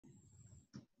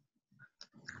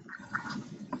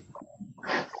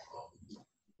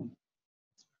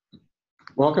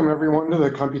Welcome everyone to the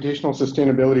Computational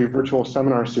Sustainability Virtual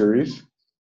Seminar Series.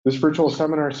 This virtual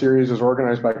seminar series is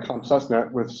organized by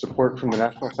CompSusNet with support from the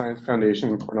National Science Foundation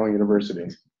and Cornell University.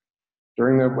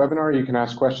 During the webinar, you can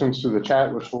ask questions through the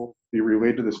chat, which will be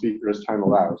relayed to the speaker as time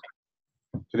allows.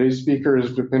 Today's speaker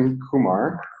is Vipin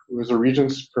Kumar, who is a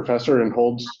Regents Professor and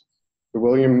holds the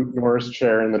William Norris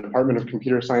Chair in the Department of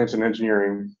Computer Science and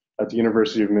Engineering at the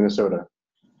University of Minnesota.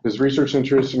 His research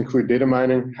interests include data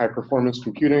mining, high-performance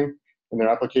computing, and their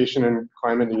application in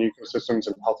climate and ecosystems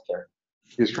and healthcare.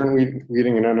 He is currently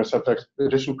leading an NSF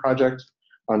expedition project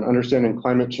on understanding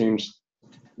climate change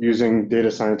using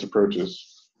data science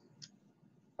approaches.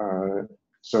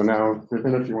 So now,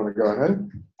 Vipin, if you want to go ahead.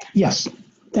 Yes,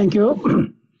 thank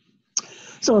you.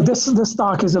 So this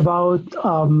talk is about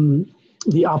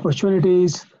the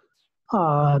opportunities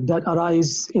that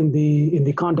arise in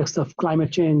the context of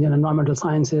climate change and environmental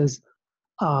sciences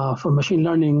for machine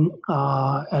learning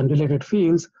and related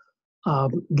fields,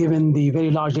 given the very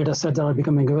large data sets that are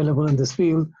becoming available in this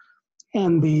field,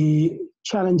 and the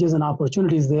challenges and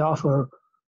opportunities they offer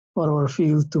for our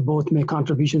field to both make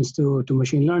contributions to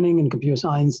machine learning and computer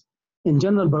science in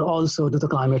general, but also to the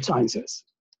climate sciences.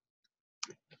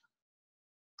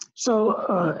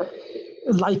 So,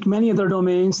 like many other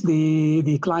domains,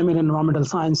 the climate and environmental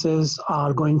sciences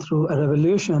are going through a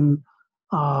revolution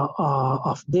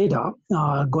of data,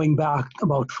 going back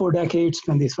about 4 decades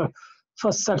when these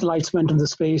first satellites went into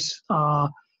space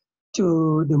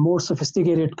to the more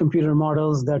sophisticated computer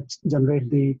models that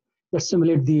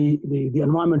simulate the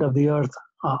environment of the Earth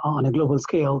on a global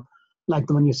scale, like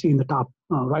the one you see in the top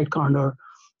right corner.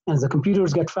 As the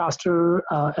computers get faster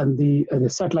and the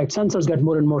satellite sensors get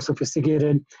more and more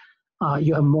sophisticated,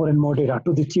 you have more and more data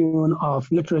to the tune of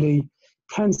literally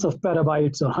tens of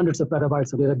petabytes or hundreds of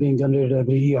petabytes of data being generated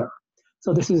every year.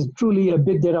 So this is truly a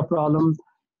big data problem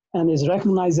and is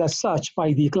recognized as such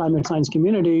by the climate science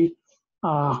community,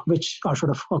 which are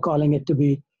sort of calling it to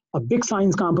be a big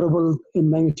science comparable in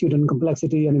magnitude and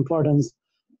complexity and importance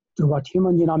to what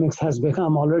human genomics has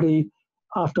become already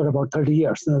after about 30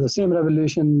 years. Now, the same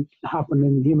revolution happened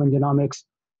in human genomics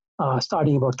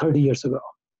starting about 30 years ago.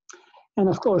 And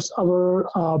of course, our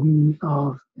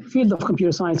field of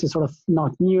computer science is sort of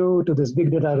not new to this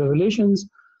big data revolutions.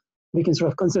 We can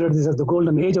sort of consider this as the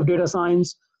golden age of data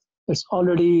science. It's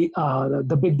already,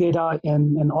 the big data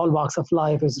in all walks of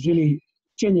life is really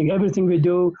changing everything we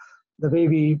do, the way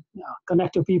we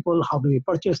connect to people, how do we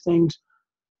purchase things,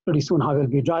 pretty soon how we'll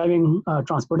be driving,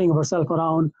 transporting ourselves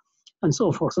around, and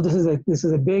so forth. So this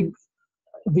is a big,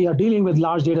 we are dealing with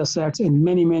large data sets in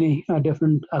many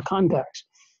different contexts.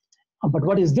 But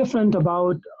what is different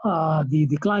about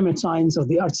the climate science or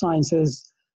the earth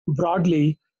sciences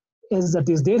broadly is that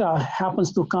this data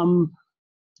happens to come,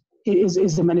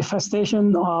 is a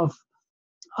manifestation of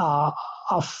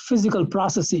physical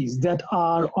processes that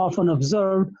are often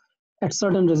observed at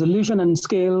certain resolution and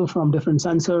scale from different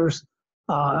sensors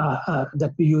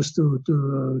that we use to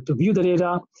view the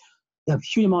data. They have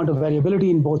huge amount of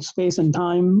variability in both space and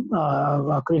time,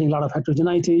 creating a lot of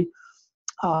heterogeneity.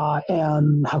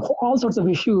 And have all sorts of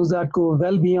issues that go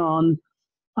well beyond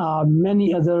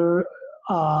many other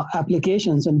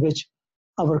applications in which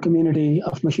our community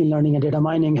of machine learning and data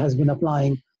mining has been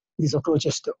applying these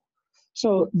approaches to.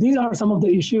 So these are some of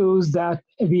the issues that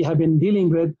we have been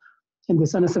dealing with in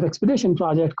this NSF expedition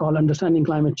project called Understanding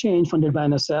Climate Change, funded by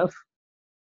NSF.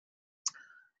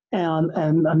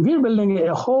 And we're building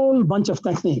a whole bunch of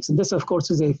techniques. And this, of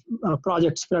course, is a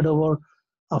project spread over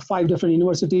 5 different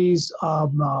universities,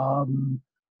 almost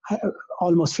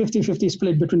 50-50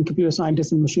 split between computer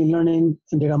scientists and machine learning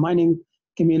and data mining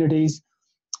communities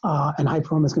and high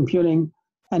performance computing.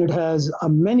 And it has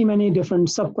many different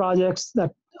sub-projects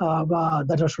that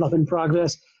are sort of in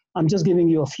progress. I'm just giving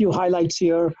you a few highlights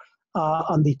here.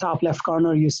 On the top left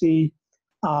corner, you see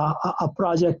a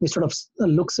project which sort of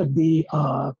looks at the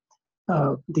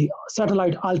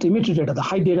satellite altimetry data, the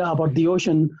height data about the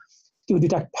ocean, to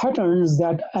detect patterns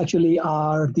that actually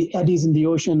are the eddies in the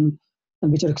ocean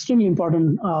and which are extremely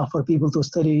important for people to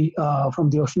study from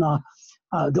the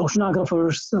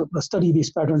oceanographers study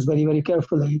these patterns very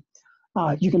carefully.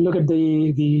 You can look at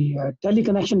the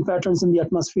teleconnection patterns in the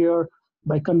atmosphere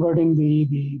by converting the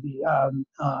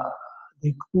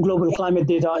global climate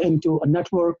data into a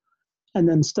network and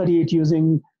then study it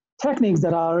using techniques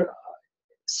that are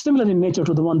similar in nature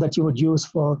to the one that you would use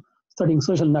for studying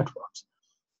social networks.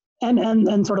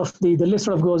 And sort of the list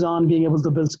sort of goes on, being able to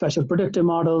build special predictive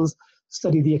models,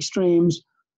 study the extremes,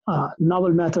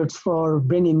 novel methods for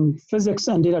bringing physics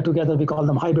and data together. We call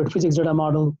them hybrid physics data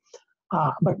model.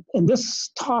 But in this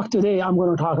talk today, I'm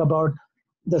going to talk about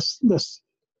this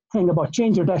thing about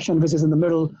change detection, which is in the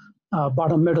middle,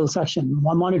 bottom middle section,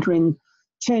 monitoring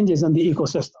changes in the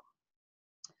ecosystem.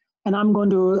 And I'm going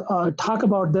to talk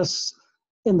about this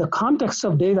in the context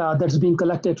of data that's being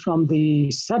collected from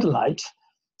the satellite,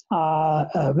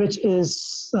 which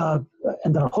is,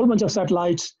 and there are a whole bunch of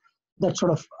satellites that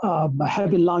sort of have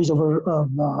been launched over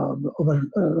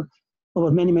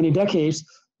many, many decades.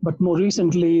 But more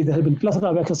recently, there have been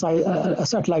plethora of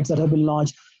satellites that have been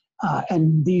launched.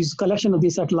 And these collection of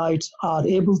these satellites are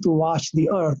able to watch the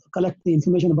Earth, collect the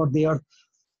information about the Earth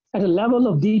at a level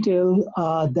of detail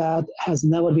that has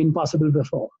never been possible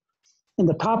before. In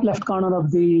the top left corner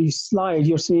of the slide,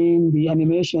 you're seeing the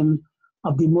animation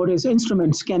of the MODIS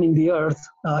instrument scanning the Earth.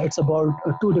 It's about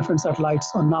 2 different satellites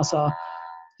on NASA.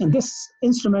 And this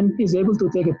instrument is able to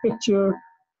take a picture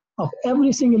of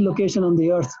every single location on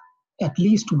the Earth at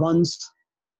least once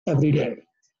every day.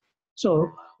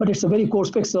 So, but it's a very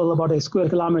coarse pixel. About a square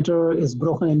kilometer is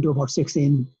broken into about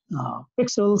 16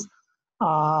 pixels.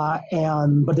 But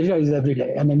the data is every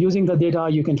day. And then using the data,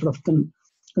 you can sort of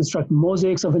construct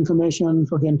mosaics of information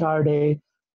for the entire day,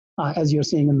 as you're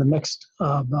seeing in the next,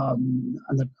 on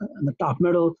the top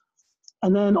middle.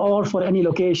 And then, or for any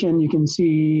location, you can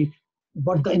see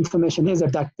what the information is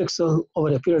at that pixel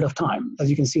over a period of time, as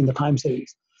you can see in the time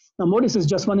series. Now, MODIS is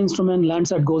just one instrument.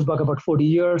 Landsat goes back about 40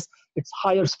 years. It's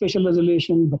higher spatial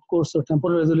resolution, but coarser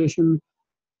temporal resolution.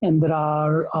 And there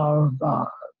are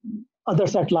other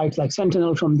satellites like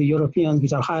Sentinel from the Europeans,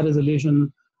 which are higher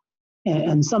resolution.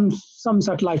 And some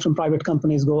satellites from private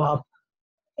companies go up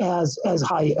as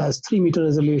high as 3-meter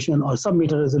resolution or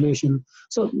sub-meter resolution.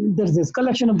 So there's this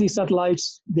collection of these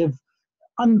satellites. They've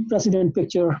unprecedented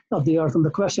picture of the Earth. And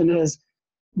the question is,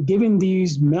 given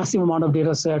these massive amount of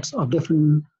data sets of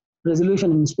different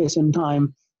resolution in space and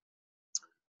time,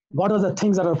 what are the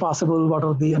things that are possible? What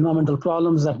are the environmental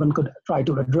problems that one could try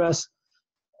to address?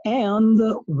 And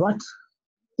what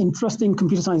interesting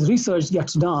computer science research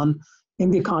gets done in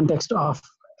the context of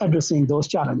addressing those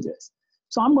challenges.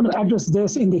 So I'm going to address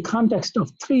this in the context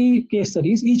of 3 case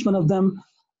studies. Each one of them,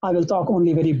 I will talk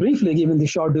only very briefly, given the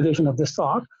short duration of this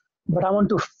talk. But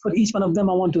for each one of them,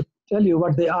 I want to tell you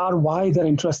what they are, why they're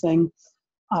interesting,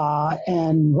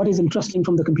 and what is interesting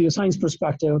from the computer science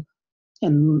perspective,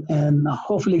 and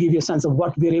hopefully give you a sense of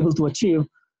what we're able to achieve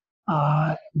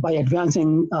by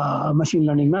advancing machine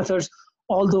learning methods.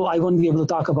 Although I won't be able to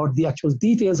talk about the actual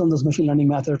details on those machine learning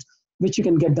methods, which you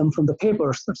can get them from the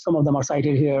papers. Some of them are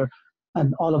cited here,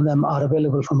 and all of them are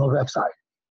available from our website.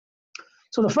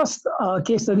 So the first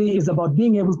case study is about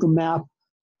being able to map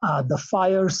the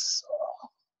fires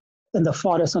in the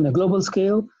forest on a global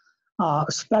scale,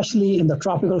 especially in the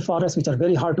tropical forests, which are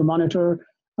very hard to monitor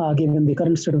given the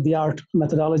current state-of-the-art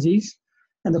methodologies.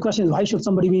 And the question is, why should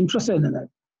somebody be interested in it?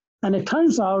 And it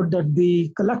turns out that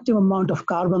the collective amount of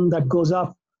carbon that goes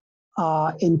up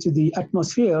into the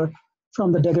atmosphere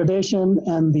from the degradation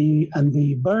and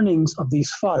the burnings of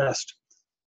these forests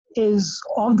is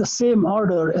of the same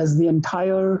order as the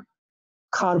entire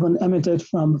carbon emitted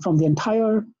from the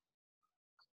entire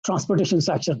transportation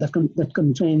sector that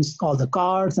contains all the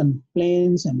cars and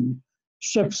planes and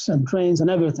ships and trains and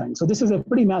everything. So this is a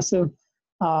pretty massive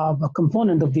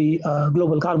component of the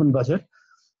global carbon budget.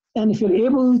 And if you're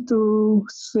able to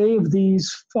save these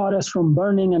forests from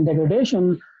burning and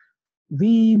degradation,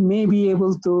 we may be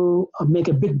able to make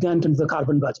a big dent into the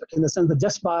carbon budget, in the sense that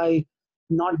just by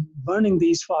not burning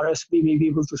these forests, we may be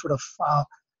able to sort of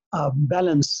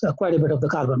balance quite a bit of the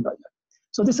carbon budget.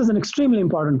 So this is an extremely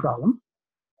important problem.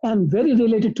 And very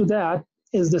related to that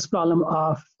is this problem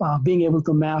of being able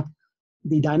to map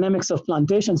the dynamics of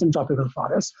plantations in tropical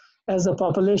forests. As the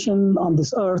population on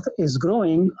this Earth is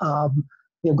growing,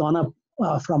 we've gone up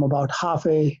from about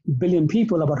 500 million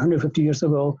people about 150 years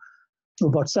ago to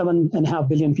about 7.5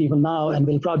 billion people now, and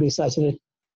we'll probably saturate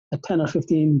at 10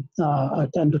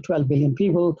 to 12 billion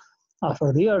people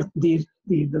for the Earth. The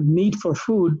need for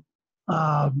food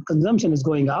consumption is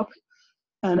going up.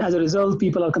 And as a result,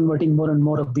 people are converting more and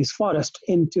more of these forests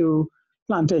into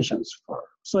plantations for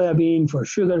soybean, for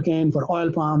sugarcane, for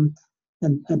oil palm,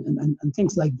 and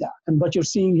things like that. And what you're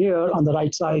seeing here on the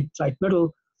right side, right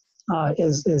middle,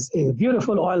 is a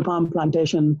beautiful oil palm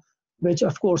plantation, which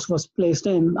of course was placed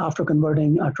in after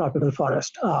converting a tropical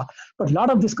forest. But a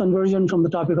lot of this conversion from the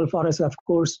tropical forest, of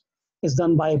course, is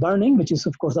done by burning, which is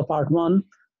of course the part 1.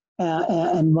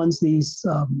 And once these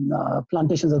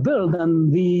plantations are built,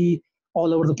 then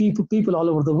all over the people all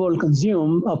over the world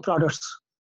consume products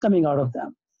coming out of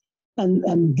them.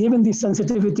 And given the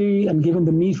sensitivity and given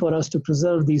the need for us to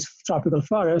preserve these tropical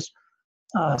forests,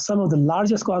 some of the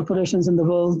largest corporations in the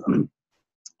world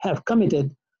have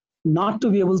committed not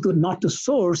to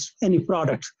source any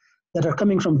product that are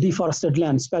coming from deforested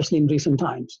land, especially in recent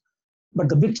times. But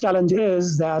the big challenge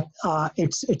is that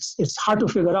it's hard to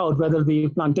figure out whether the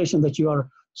plantation that you are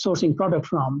sourcing product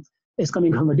from is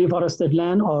coming from a deforested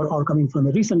land or coming from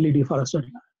a recently deforested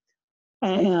land.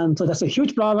 And so that's a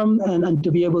huge problem, and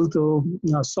to be able to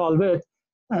solve it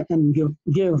and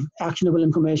give actionable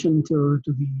information to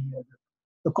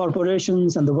the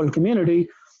corporations and the world community,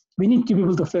 we need to be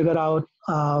able to figure out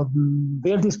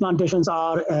where these plantations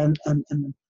are and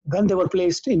when they were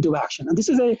placed into action. And this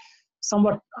is a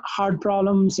somewhat hard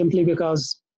problem simply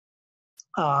because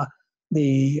once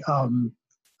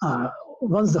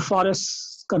the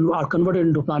forests are converted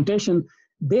into plantation,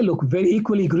 they look very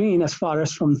equally green as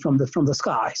forests from the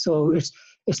sky. So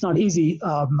it's not easy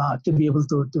to be able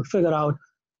to figure out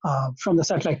from the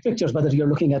satellite pictures whether you're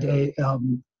looking at a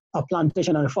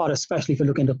plantation or a forest, especially if you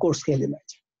look into coarse scale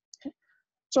image.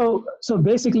 So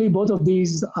basically, both of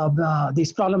these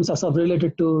problems are sort of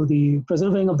related to the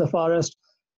preserving of the forest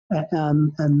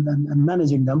and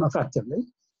managing them effectively.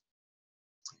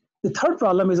 The third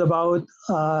problem is about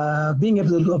being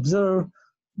able to observe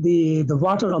the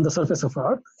water on the surface of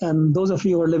Earth. And those of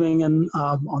you who are living on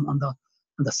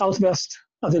the southwest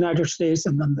of the United States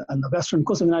and the western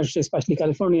coast of the United States, especially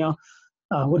California,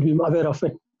 would be aware of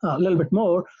it a little bit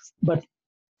more. But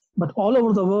all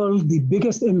over the world, the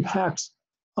biggest impacts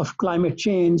of climate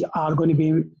change are going to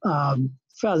be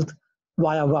felt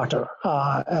via water.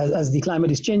 As the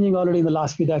climate is changing already in the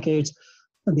last few decades,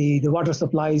 the water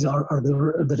supplies or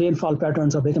the rainfall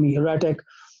patterns are becoming erratic.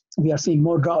 We are seeing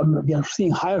more drought. We are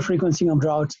seeing higher frequency of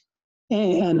droughts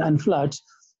and floods,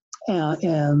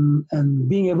 and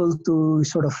being able to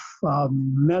sort of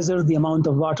measure the amount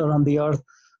of water on the earth,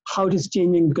 how it is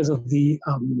changing because of the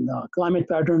climate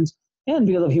patterns and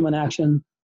because of human action,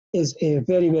 is a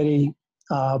very, very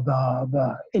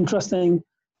interesting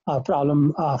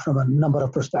problem from a number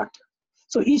of perspectives.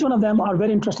 So each one of them are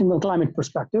very interesting from a climate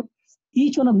perspective.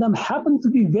 Each one of them happens to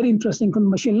be very interesting from a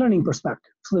machine learning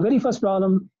perspective. So the very first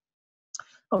problem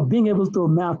of being able to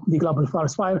map the global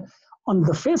forest fire, on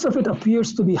the face of it,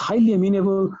 appears to be highly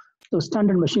amenable to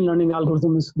standard machine learning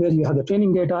algorithms where you have the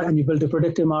training data and you build a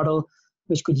predictive model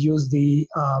which could use the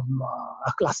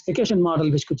a classification model,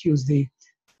 which could use the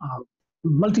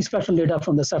multispectral data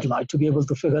from the satellite to be able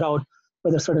to figure out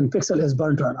whether a certain pixel is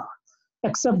burnt or not.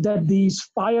 Except that these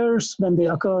fires, when they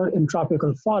occur in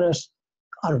tropical forests,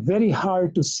 are very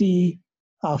hard to see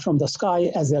from the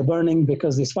sky as they're burning,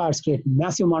 because these fires create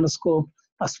massive amount of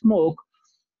smoke,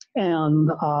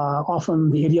 and often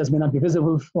the areas may not be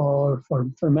visible for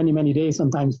many, many days,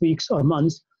 sometimes weeks or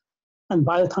months. And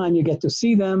by the time you get to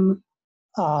see them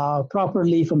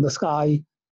properly from the sky,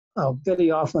 very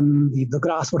often the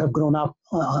grass would have grown up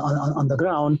on the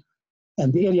ground,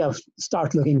 and the area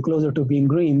starts looking closer to being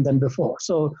green than before.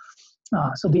 So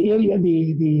the area,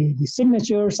 the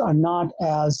signatures are not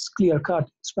as clear cut,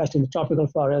 especially in the tropical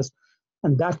forest,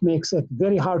 and that makes it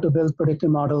very hard to build predictive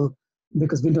model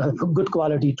because we don't have good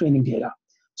quality training data.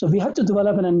 So we have to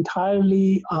develop an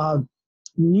entirely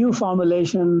new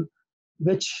formulation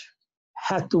which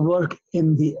had to work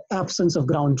in the absence of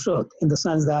ground truth, in the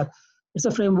sense that it's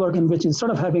a framework in which, instead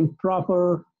of having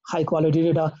proper high quality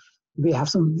data, we have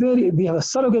a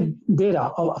surrogate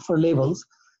data for labels,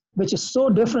 which is so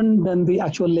different than the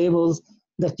actual labels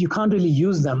that you can't really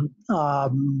use them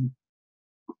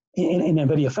in a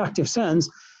very effective sense.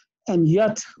 And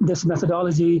yet this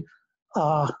methodology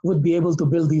would be able to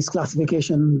build these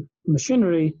classification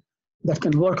machinery that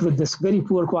can work with this very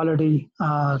poor quality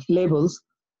labels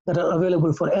that are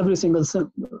available for every single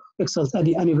pixels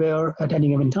anywhere at any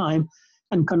given time,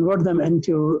 and convert them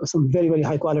into some very, very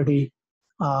high quality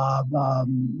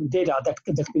data that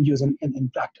can be used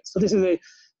in practice. So this is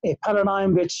a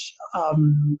paradigm which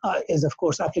is, of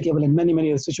course, applicable in many,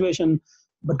 many other situations,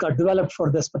 but got developed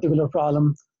for this particular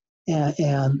problem.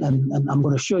 And I'm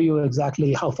going to show you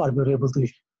exactly how far we were able to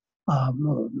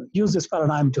use this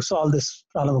paradigm to solve this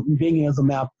problem of being able to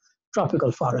map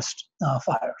tropical forest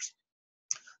fires.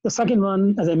 The second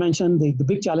one, as I mentioned, the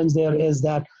big challenge there is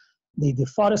that the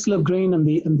forests look green and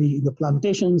the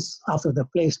plantations after they're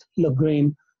placed look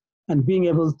green, and being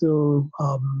able to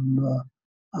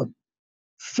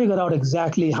figure out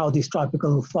exactly how these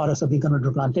tropical forests are being converted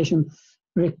to plantation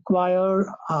require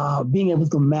being able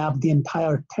to map the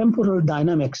entire temporal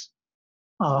dynamics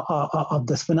of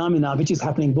this phenomena, which is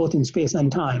happening both in space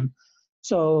and time.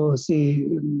 So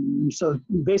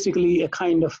basically a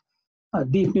kind of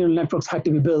deep neural networks had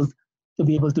to be built to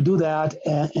be able to do that,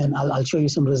 and I'll show you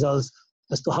some results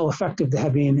as to how effective they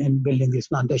have been in building these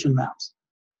plantation maps.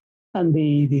 And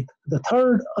the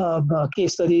third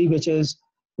case study, which I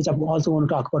also want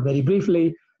to talk about very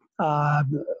briefly,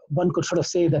 one could sort of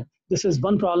say that this is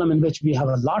one problem in which we have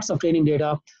lots of training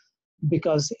data,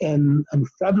 because in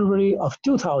February of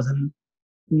 2000,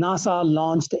 NASA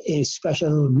launched a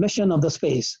special mission of the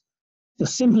space to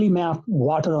simply map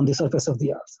water on the surface of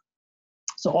the Earth.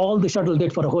 So all the shuttle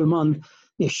did for a whole month,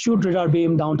 they shoot radar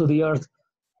beam down to the Earth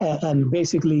and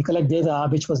basically collect data,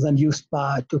 which was then used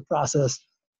to process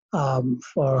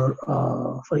for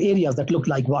areas that looked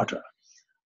like water.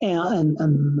 And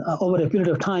over a period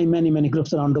of time, many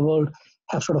groups around the world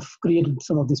have sort of created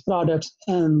some of these products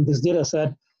and this data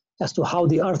set as to how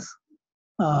the Earth,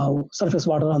 surface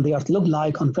water on the Earth looked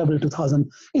like on February 2000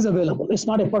 is available. It's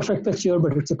not a perfect picture,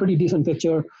 but it's a pretty decent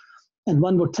picture. And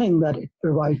one would think that it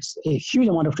provides a huge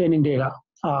amount of training data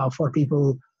for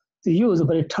people to use,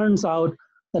 but it turns out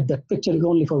that that picture is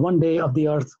only for one day of the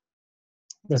Earth.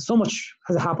 There's so much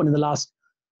has happened in the last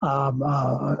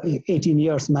 18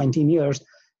 years, 19 years,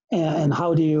 and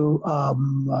how do you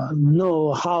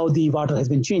know how the water has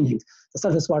been changing? The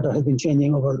surface water has been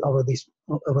changing over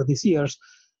these years,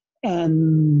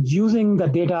 and using the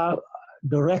data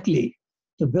directly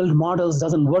to build models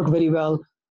doesn't work very well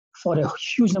for a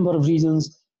huge number of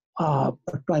reasons,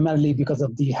 primarily because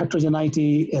of the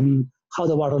heterogeneity in how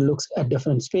the water looks at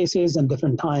different spaces and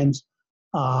different times,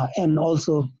 and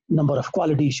also number of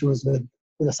quality issues with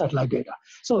the satellite data.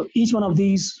 So each one of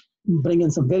these bring in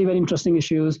some very interesting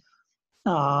issues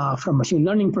from machine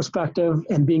learning perspective,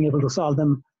 and being able to solve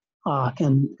them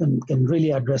can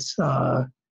really address a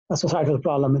societal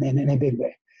problem in a big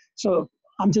way. So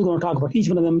I'm just going to talk about each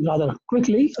one of them rather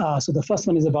quickly. So the first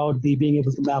one is about being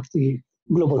able to map the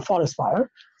global forest fire.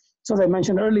 So as I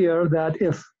mentioned earlier, that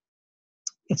if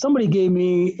somebody gave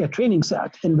me a training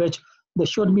set in which they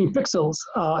showed me pixels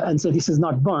and said this is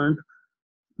not burned,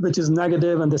 which is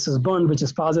negative, and this is burned, which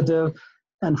is positive,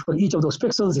 and for each of those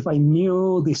pixels, if I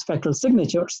knew the spectral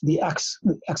signatures, the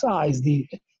xi's, the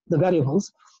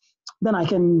variables, then I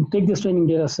can take this training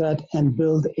data set and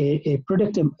build a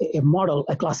model,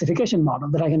 a classification model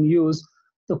that I can use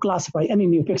to classify any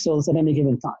new pixels at any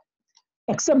given time.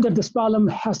 Except that this problem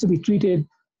has to be treated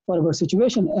for our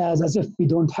situation as if we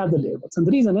don't have the labels. And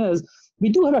the reason is, we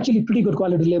do have actually pretty good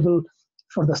quality label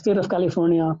for the state of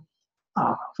California,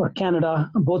 for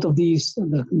Canada. Both of these,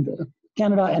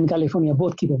 Canada and California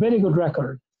both keep a very good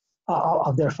record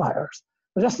of their fires.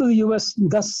 The rest of the US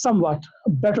does somewhat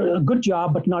better, a good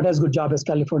job, but not as good job as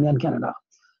California and Canada.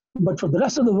 But for the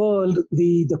rest of the world,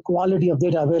 the quality of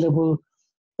data available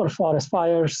for forest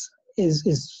fires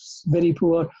is very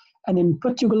poor. And in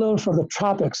particular for the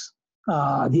tropics,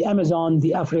 the Amazon,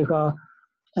 the Africa,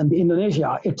 and the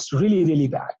Indonesia, it's really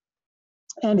bad.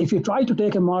 And if you try to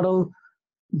take a model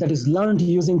that is learned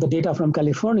using the data from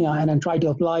California and then try to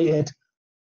apply it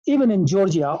even in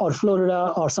Georgia or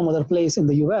Florida or some other place in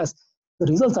the US, the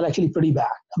results are actually pretty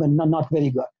bad. I mean, not very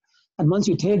good. And once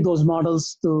you take those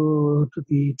models to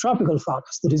the tropical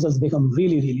forests, the results become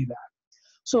really bad.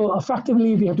 So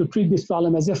effectively, we have to treat this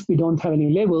problem as if we don't have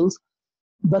any labels.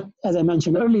 But as I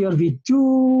mentioned earlier, we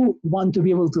do want to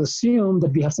be able to assume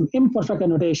that we have some imperfect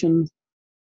annotations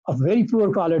of very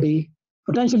poor quality,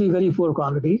 potentially very poor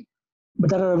quality, but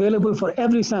that are available for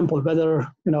every sample, whether,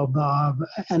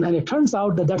 and it turns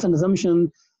out that that's an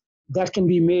assumption that can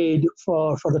be made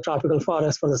for the tropical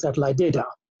forest for the satellite data.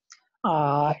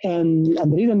 And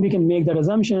the reason we can make that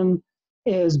assumption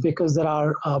is because there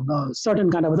are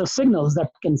certain kind of other signals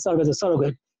that can serve as a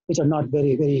surrogate, which are not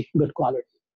very good quality.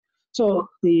 So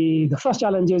the first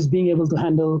challenge is being able to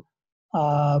handle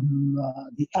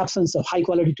the absence of high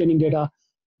quality training data,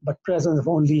 but presence of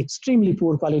only extremely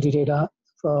poor quality data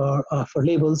for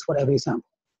labels for every sample.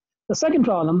 The second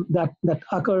problem that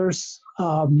occurs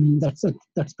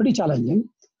that's pretty challenging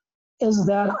is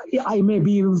that I may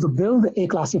be able to build a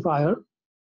classifier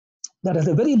that has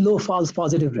a very low false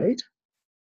positive rate,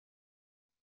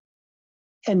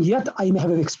 and yet I may have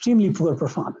an extremely poor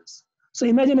performance. So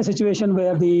imagine a situation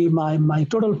where my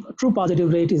total true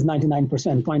positive rate is 99%,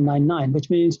 0.99, which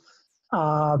means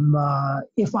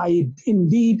if I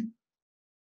indeed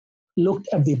looked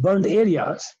at the burned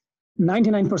areas,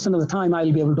 99% of the time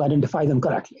I'll be able to identify them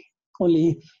correctly.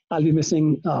 Only I'll be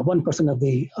missing 1% of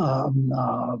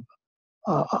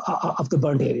the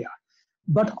burned area.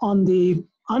 But on the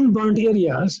unburned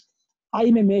areas,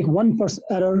 I may make 1%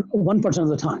 error 1% of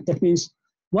the time. That means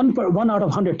one out of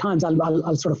 100 times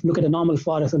I'll sort of look at a normal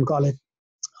forest and call it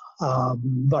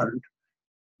burned.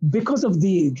 Because of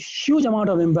the huge amount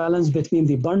of imbalance between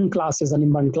the burned classes and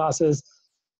unburned classes,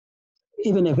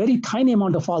 even a very tiny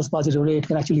amount of false positive rate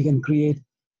can create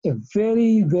a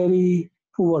very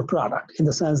poor product, in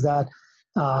the sense that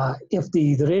if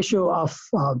the ratio of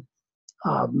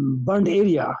burned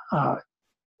area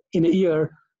in a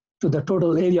year to the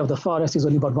total area of the forest is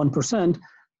only about 1%,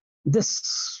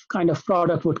 this kind of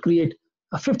product would create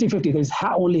a 50-50. There's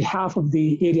only half of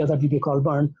the area that would be called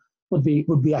burned would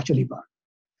be actually burned.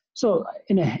 So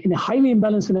in a highly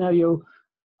imbalanced scenario,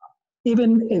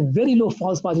 even a very low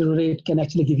false positive rate can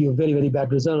actually give you a very, very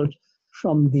bad result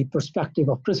from the perspective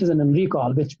of precision and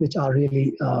recall, which are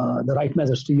really the right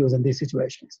measures to use in these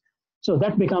situations. So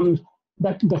that makes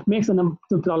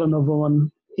the problem number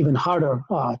one even harder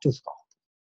to solve.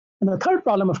 And the third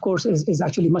problem, of course, is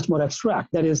actually much more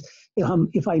abstract. That is,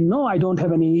 if I know I don't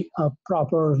have any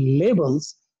proper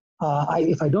labels,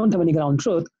 if I don't have any ground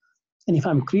truth, and if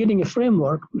I'm creating a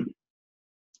framework,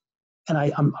 and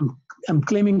I'm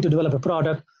claiming to develop a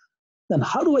product, then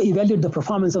how do I evaluate the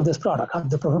performance of this product, of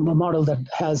the model that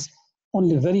has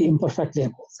only very imperfect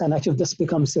labels? And actually, this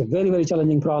becomes a very, very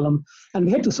challenging problem. And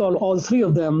we had to solve all three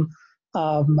of them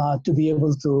to be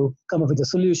able to come up with a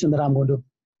solution that I'm going to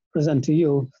present to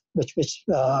you, which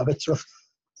sort of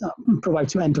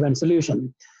provides you end-to-end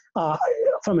solution.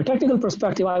 From a technical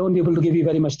perspective, I won't be able to give you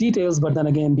very much details, but then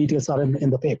again, details are in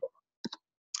the paper.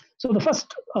 So the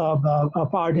first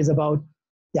part is about,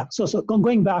 so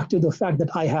going back to the fact that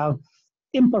I have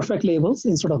imperfect labels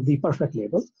instead of the perfect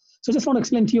labels. So I just want to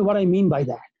explain to you what I mean by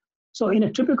that. So in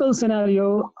a typical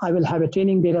scenario, I will have a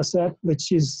training data set,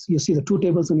 which is, you see the two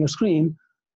tables on your screen,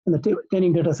 and the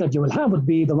training data set you will have would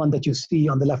be the one that you see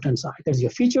on the left-hand side. There's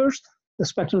your features, the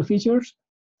spectral features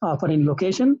for any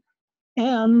location,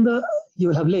 and you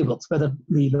will have labels, whether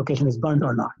the location is burned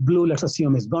or not. Blue, let's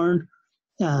assume, is burned,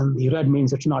 and the red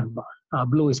means it's not burned.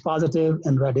 Blue is positive,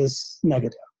 and red is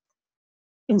negative.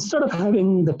 Instead of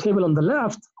having the table on the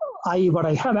left, what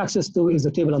I have access to is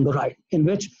the table on the right, in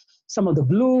which some of the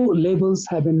blue labels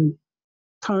have been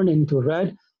turned into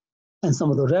red, and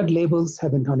some of the red labels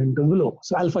have been turned into blue.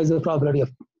 So alpha is the probability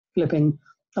of flipping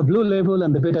a blue label,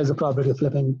 and the beta is the probability of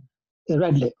flipping a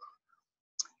red label.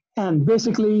 And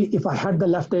basically, if I had the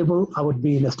left table, I would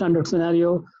be in a standard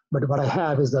scenario, but what I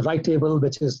have is the right table,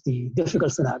 which is the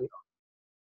difficult scenario.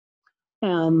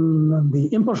 And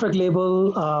the imperfect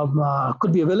label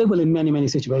could be available in many, many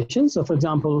situations. So for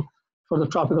example, for the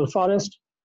tropical forest,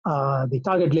 the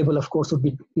target label, of course, would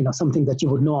be something that you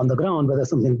would know on the ground, whether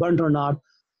something burnt or not.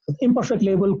 The imperfect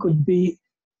label could be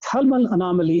thermal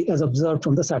anomaly as observed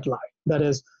from the satellite. That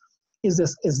is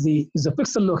the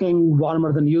pixel looking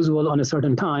warmer than usual on a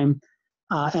certain time?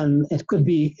 And it could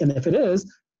be, and if it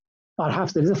is,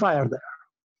 perhaps there is a fire there.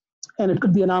 And it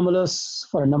could be anomalous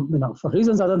for for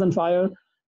reasons other than fire,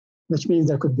 which means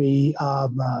there could be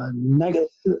negative.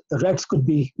 The reds could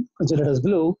be considered as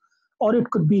blue, or it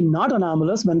could be not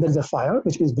anomalous when there is a fire,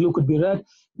 which means blue could be red,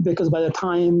 because by the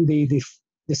time the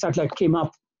satellite came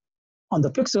up on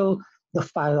the pixel, the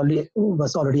fire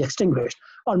was already extinguished,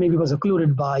 or maybe was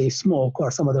occluded by smoke or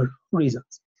some other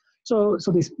reasons. So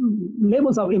these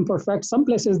labels are imperfect. Some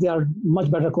places they are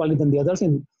much better quality than the others.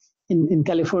 In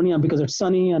California, because it's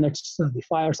sunny and it's the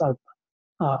fires are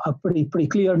pretty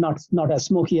clear, not as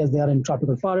smoky as they are in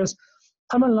tropical forests.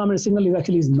 Thermal anomaly signal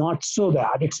actually is not so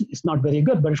bad. It's not very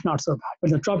good, but it's not so bad.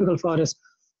 But in the tropical forest,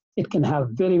 it can have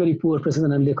very, very poor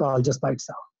precision and recall just by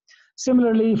itself.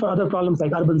 Similarly, for other problems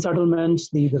like urban settlements,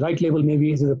 the right label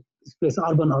maybe is this place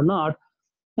urban or not,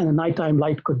 and a nighttime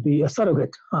light could be a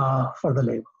surrogate for the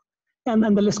label.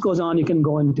 And the list goes on. You can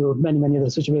go into many, many other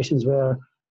situations where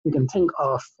you can think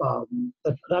of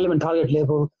the relevant target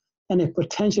label and a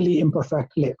potentially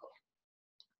imperfect label.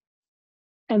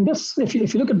 And this, if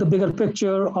you look at the bigger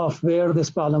picture of where this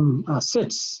problem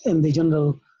sits in the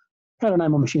general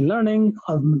paradigm of machine learning,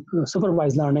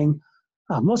 supervised learning,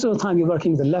 most of the time you're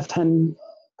working with the left-hand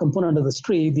component of the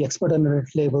tree, the expert-generated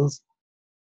labels,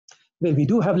 where we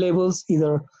do have labels,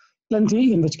 either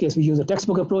plenty, in which case we use the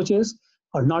textbook approaches,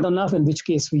 or not enough, in which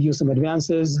case we use some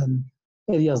advances and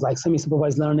areas like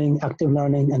semi-supervised learning, active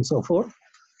learning, and so forth.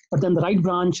 But then the right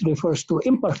branch refers to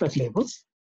imperfect labels,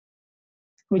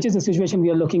 which is the situation we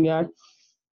are looking at.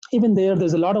 Even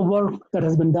there's a lot of work that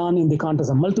has been done in the context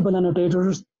of multiple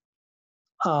annotators.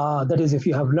 That is, if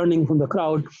you have learning from the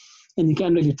crowd, and you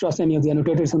can't really trust any of the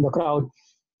annotators in the crowd,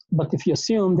 but if you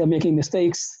assume they're making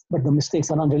mistakes, but the mistakes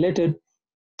are unrelated,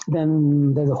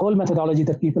 then there's a whole methodology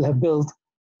that people have built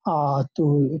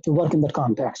to work in that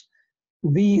context.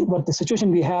 What the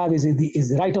situation we have is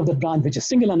the right of the branch, which is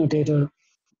single annotator,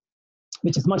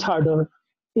 which is much harder.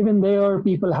 Even there,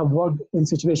 people have worked in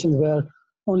situations where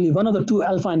only one of the two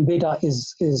alpha and beta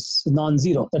is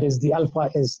non-zero. That is, the alpha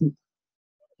is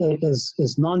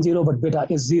non-zero, but beta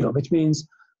is zero, which means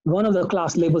one of the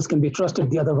class labels can be trusted,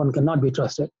 the other one cannot be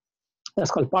trusted. That's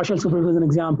called partial supervision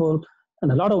example,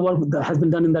 and a lot of work that has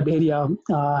been done in that area,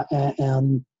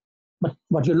 and But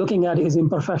what you're looking at is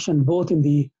imperfection both in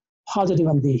the positive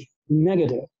and the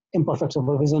negative imperfect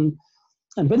supervision.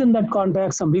 And within that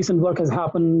context, some recent work has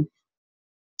happened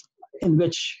in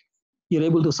which you're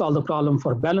able to solve the problem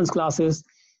for balanced classes,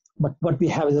 but what we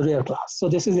have is a rare class. So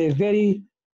this is a very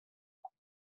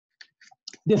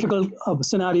difficult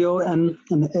scenario, and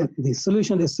the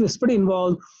solution is pretty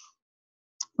involved.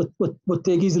 Would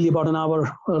take easily about an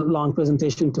hour long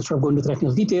presentation to sort of go into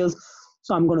technical details.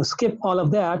 So I'm going to skip all of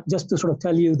that just to sort of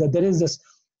tell you that there is this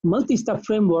multi-step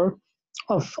framework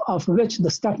of which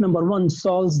the step number 1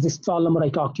 solves this problem I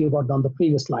talked to you about on the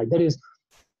previous slide. That is,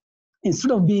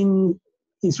 instead of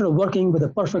working with a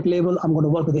perfect label, I'm going to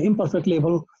work with the imperfect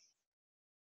label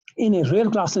in a rare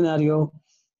class scenario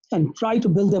and try to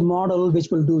build a model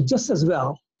which will do just as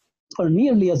well or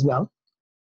nearly as well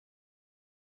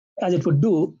as it would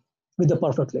do with the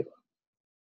perfect label.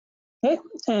 Okay?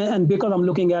 And because I'm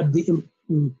looking at the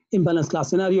imbalanced class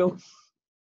scenario,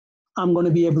 I'm going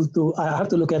to be able to, I have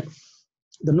to look at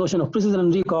the notion of precision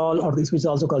and recall, or this which is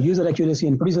also called user accuracy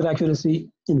and producer accuracy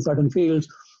in certain fields.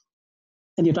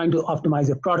 And you're trying to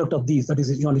optimize a product of these. That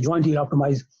is, you want to jointly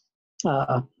optimize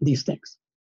these things.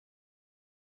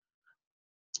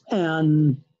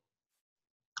 And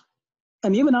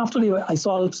even after I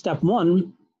solve step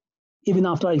 1, even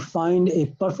after I find a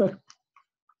perfect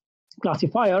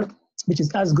classifier, which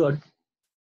is as good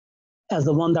as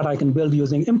the one that I can build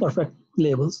using imperfect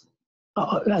labels,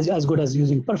 as good as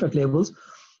using perfect labels,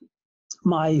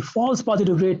 my false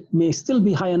positive rate may still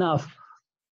be high enough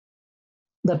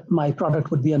that my product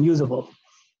would be unusable,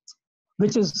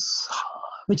 which is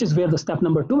where the step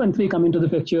number 2 and 3 come into the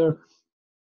picture,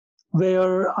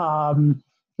 where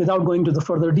without going to the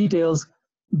further details,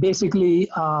 basically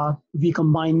we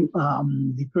combine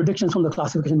the predictions from the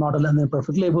classification model and the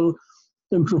imperfect label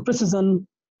to improve precision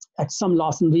at some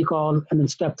loss and recall, and in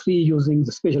step 3, using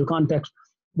the spatial context,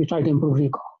 we try to improve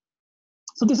recall.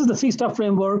 So this is the 3-step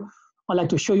framework. I'd like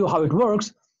to show you how it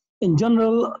works. In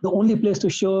general, the only place to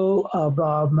show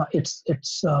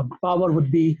its power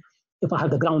would be if I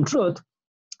have the ground truth.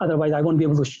 Otherwise, I won't be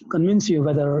able to convince you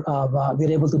whether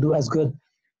we're able to do as good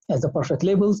as the perfect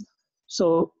labels.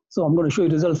 So I'm going to show you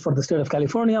results for the state of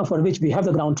California, for which we have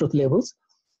the ground truth labels.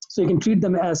 So you can treat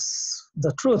them as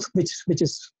the truth, which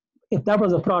is, if that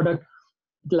was a product,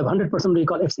 it'll have 100%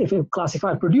 recall. If a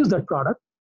classifier produced that product,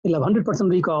 it'll have 100%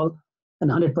 recall and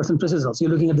 100% precision. So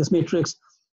you're looking at this matrix,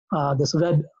 this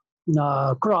red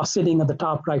cross sitting at the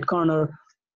top right corner,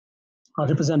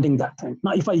 representing that thing.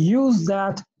 Now, if I use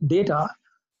that data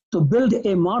to build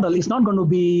a model, it's not going to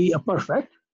be a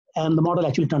perfect, and the model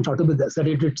actually turns out to be this, that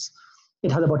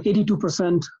it has about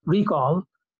 82% recall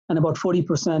and about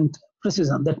 40%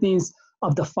 precision. That means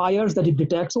of the fires that it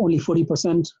detects, only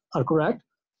 40% are correct,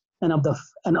 and of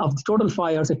the total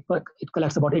fires, it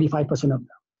collects about 85% of them.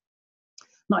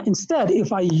 Now, instead,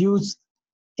 if I use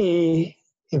a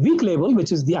weak label,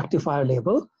 which is the active fire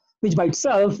label, which by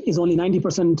itself is only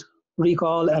 90%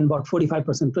 recall and about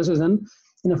 45% precision,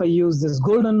 and if I use this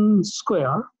golden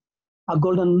square, a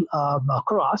golden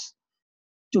cross,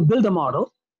 to build a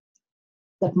model,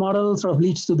 that model sort of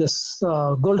leads to this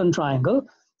golden triangle.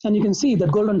 And you can see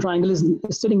that golden triangle is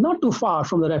sitting not too far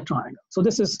from the red triangle. So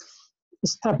this is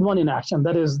step 1 in action.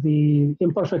 That is, the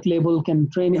imperfect label can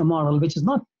train a model which is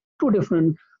not too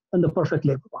different than the perfect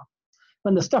label one.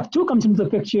 When the step 2 comes into the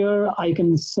picture, I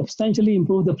can substantially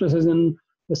improve the precision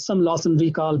with some loss and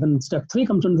recall. When step 3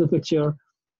 comes into the picture,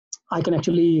 I can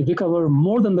actually recover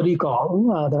more than the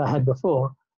recall that I had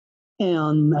before,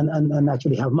 and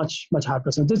actually have much higher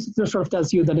precision. This sort of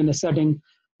tells you that in a setting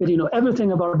where you know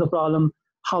everything about the problem,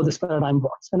 how this paradigm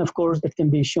works. And of course, it can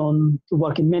be shown to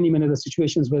work in many of the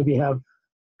situations where we have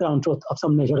ground truth of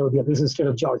some nature or the other. This is the state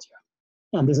of Georgia,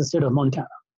 and this is the state of Montana.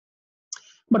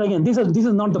 But again, this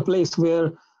is not the place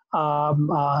where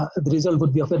the result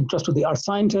would be of interest to the earth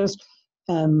scientist.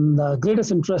 And the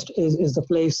greatest interest is the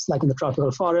place like in the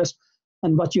tropical forest.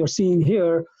 And what you're seeing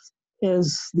here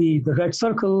is the red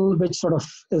circle, which sort of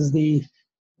is the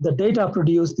data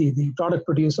produced, the product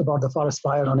produced about the forest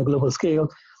fire on a global scale.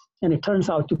 And it turns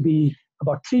out to be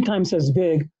about 3 times as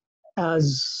big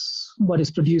as what is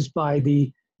produced by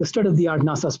the state-of-the-art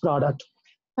NASA's product.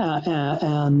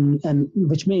 And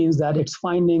which means that it's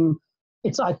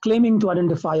claiming to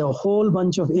identify a whole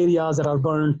bunch of areas that are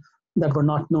burned that were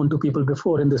not known to people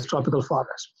before in this tropical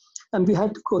forest. And we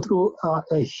had to go through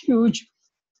a huge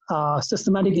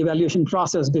systematic evaluation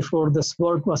process before this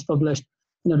work was published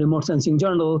in a remote sensing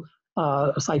journal,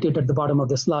 cited at the bottom of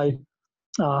the slide,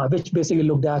 which basically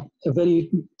looked at a very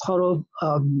thorough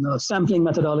sampling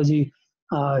methodology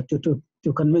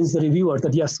to convince the reviewer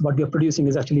that yes, what we are producing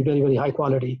is actually very high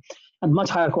quality. and much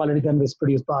higher quality than was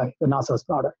produced by the NASA's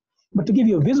product. But to give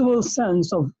you a visual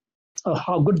sense of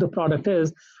how good the product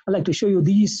is, I'd like to show you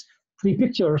these 3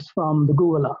 pictures from the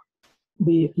Google Earth.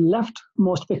 The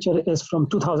leftmost picture is from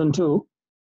 2002.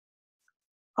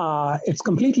 It's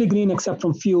completely green except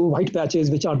from few white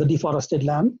patches, which are the deforested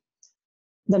land.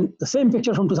 Then the same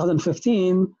picture from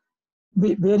 2015,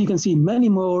 where you can see many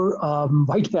more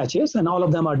white patches, and all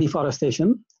of them are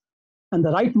deforestation. And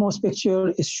the rightmost picture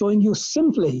is showing you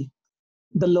simply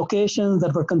the locations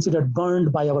that were considered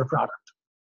burned by our product.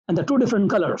 And the 2 different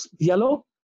colors, yellow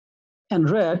and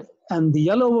red, and the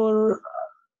yellow were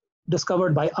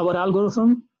discovered by our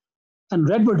algorithm, and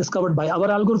red were discovered by our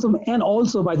algorithm and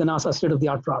also by the NASA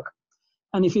state-of-the-art product.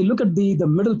 And if you look at the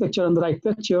middle picture and the right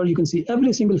picture, you can see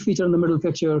every single feature in the middle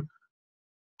picture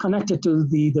connected to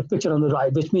the picture on the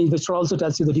right, which also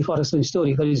tells you the deforestation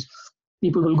story. That is,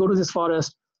 people will go to this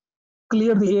forest,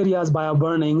 clear the areas by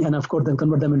burning, and of course then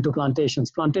convert them into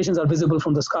plantations. Plantations are visible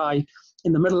from the sky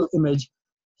in the middle image,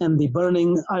 and the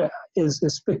burning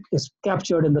is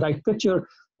captured in the right picture,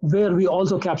 where we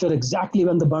also capture exactly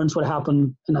when the burns would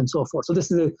happen and so forth. So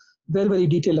this is a very, very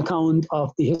detailed account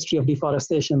of the history of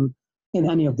deforestation in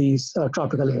any of these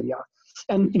tropical areas.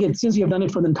 And again, since we have done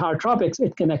it for the entire tropics,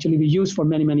 it can actually be used for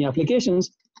many, many applications,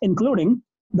 including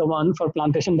the one for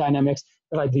plantation dynamics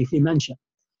that I briefly mentioned.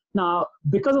 Now,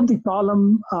 because of the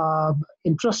problem,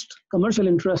 commercial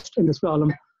interest in this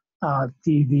problem, a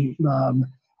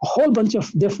whole bunch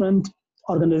of different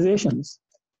organizations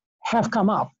have come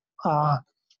up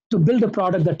to build a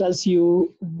product that tells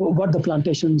you what the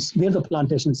plantations, where the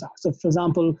plantations are. So for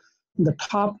example, in the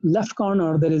top left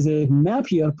corner, there is a map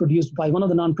here produced by one of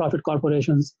the nonprofit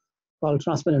corporations called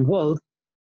Transparent World,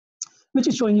 which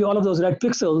is showing you all of those red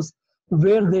pixels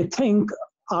where they think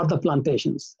are the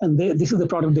plantations. And this is the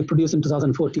product they produced in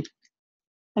 2014.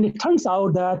 And it turns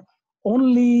out that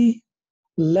only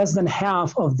less than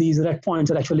half of these red points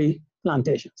are actually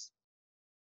plantations.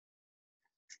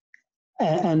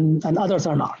 And others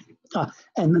are not.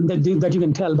 And that you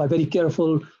can tell by very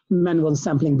careful manual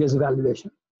sampling-based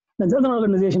evaluation. There's another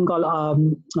organization called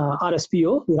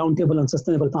RSPO, the Roundtable on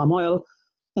Sustainable Palm Oil,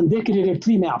 and they created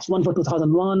 3 maps, one for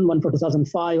 2001, one for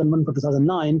 2005, and one for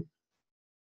 2009.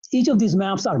 Each of these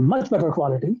maps are much better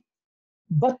quality,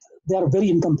 but they are very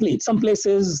incomplete. Some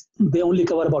places, they only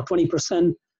cover about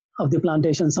 20% of the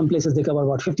plantation. Some places, they cover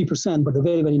about 50%, but they're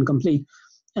very, very incomplete.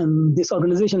 And this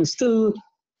organization is still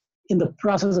in the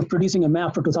process of producing a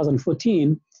map for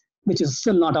 2014, which is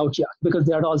still not out yet because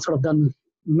they are all sort of done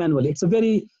manually. It's a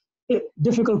very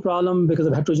difficult problem because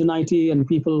of heterogeneity, and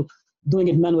people doing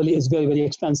it manually is very, very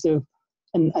expensive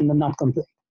and not complete.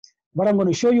 What I'm going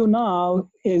to show you now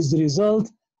is the result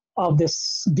of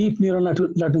this deep neural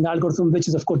learning algorithm, which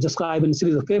is of course described in a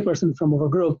series of papers from our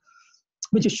group,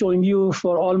 which is showing you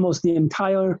for almost the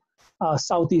entire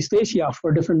Southeast Asia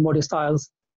for different model styles.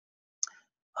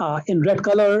 In red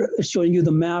color, it's showing you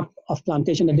the map of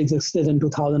plantation that existed in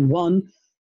 2001.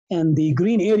 And the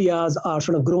green areas are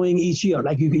sort of growing each year.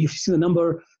 Like you see the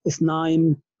number is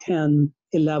 9, 10,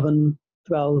 11,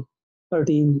 12,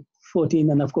 13,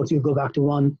 14, and of course you go back to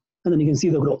 1, and then you can see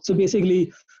the growth. So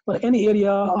basically, for any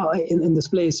area in this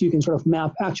place, you can sort of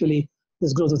map actually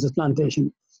this growth of this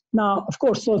plantation. Now, of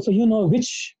course, so you know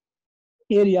which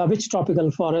area, which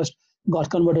tropical forest got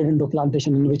converted into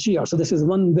plantation in which year. So this is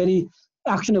one very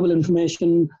actionable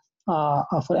information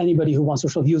for anybody who wants to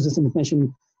sort of use this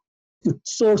information to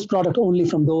source product only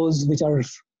from those which are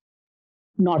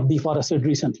not deforested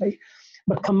recently.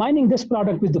 But combining this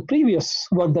product with the previous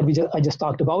work that I just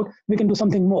talked about, we can do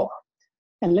something more.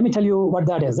 And let me tell you what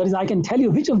that is. That is, I can tell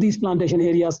you which of these plantation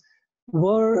areas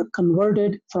were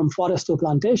converted from forest to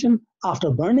plantation after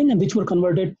burning, and which were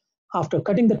converted after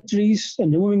cutting the trees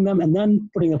and removing them and then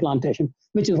putting a plantation,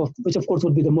 which of course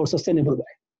would be the more sustainable way.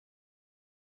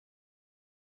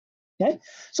 Okay?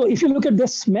 So if you look at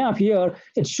this map here,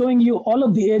 it's showing you all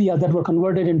of the areas that were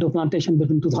converted into plantation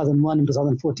between 2001 and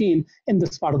 2014 in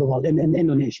this part of the world, in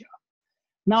Indonesia.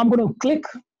 Now I'm going to click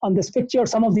on this picture.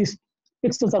 Some of these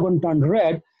pixels are going to turn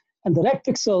red, and the red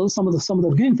pixels, some of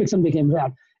the green pixels became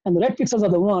red. And the red pixels are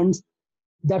the ones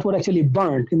that were actually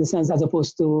burned, in the sense as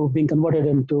opposed to being converted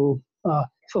into,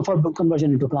 for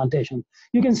conversion into plantation.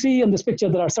 You can see in this picture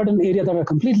there are certain areas that are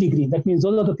completely green. That means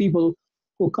those are the people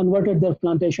who converted their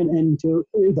plantation into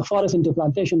the forest into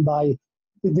plantation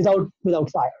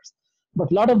without fires.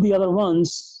 But a lot of the other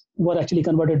ones were actually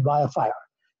converted by a fire.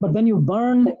 But when you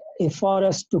burn a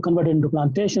forest to convert it into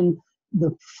plantation,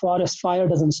 the forest fire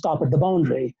doesn't stop at the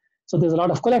boundary. So there's a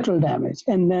lot of collateral damage.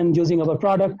 And then using our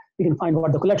product, you can find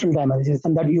what the collateral damage is,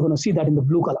 and that you're going to see that in the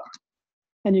blue color.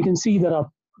 And you can see there are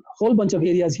a whole bunch of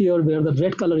areas here where the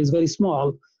red color is very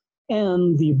small,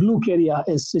 and the blue area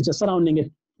is just surrounding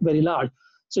it very large.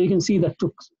 So you can see that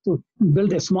to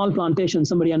build a small plantation,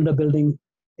 somebody ended up building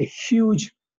a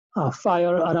huge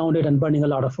fire around it and burning a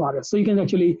lot of forest. So you can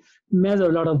actually measure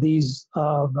a lot of these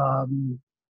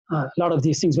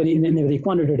things in a very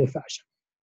quantitative fashion.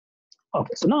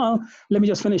 Okay, so now let me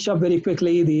just finish up very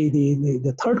quickly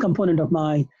the third component of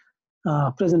my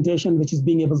presentation, which is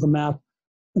being able to map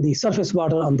the surface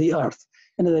water on the Earth.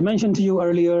 And as I mentioned to you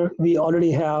earlier, we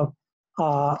already have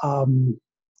a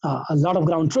lot of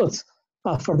ground truths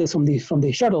for this from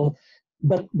the shuttle,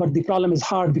 but the problem is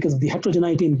hard because of the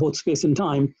heterogeneity in both space and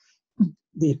time.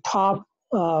 The top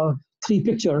three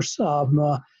pictures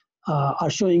are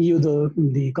showing you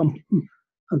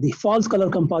the false color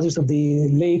composites of the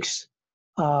lakes,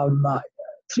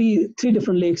 three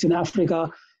different lakes in Africa,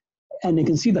 and you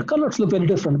can see the colors look very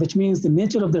different, which means the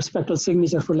nature of their spectral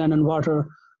signature for land and water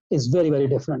is very, very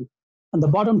different. And the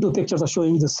bottom two pictures are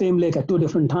showing the same lake at two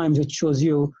different times, which shows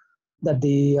you that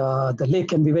the lake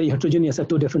can be very heterogeneous at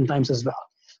two different times as well.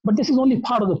 But this is only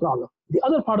part of the problem. The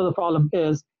other part of the problem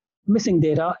is missing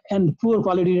data and poor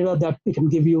quality data that we can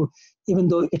give you, even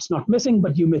though it's not missing,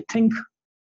 but you may think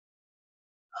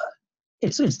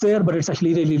it's there, but it's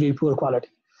actually really, really poor quality.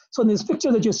 So in this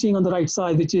picture that you're seeing on the right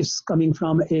side, which is coming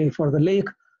from for the lake,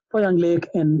 Poyang Lake,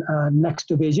 and next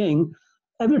to Beijing,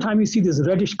 every time you see this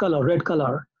reddish color, red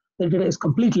color, the data is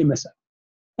completely missing.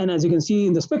 And as you can see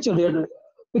in this picture, the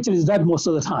picture is red most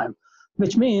of the time,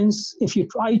 which means if you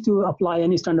try to apply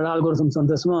any standard algorithms on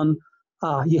this one,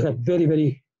 you have very,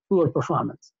 very poor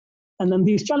performance. And then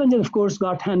these challenges, of course,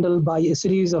 got handled by a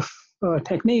series of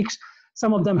techniques,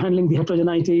 some of them handling the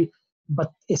heterogeneity,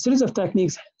 but a series of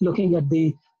techniques looking at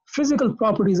the physical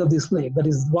properties of this lake. That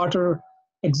is, water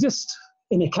exists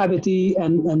in a cavity,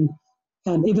 and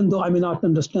even though I may not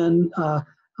understand,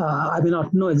 I may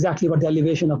not know exactly what the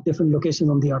elevation of different locations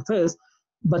on the Earth is,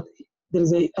 but there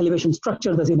is a elevation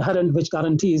structure that's inherent, which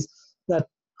guarantees that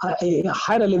a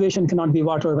higher elevation cannot be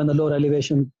water when the lower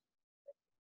elevation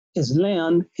is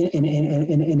land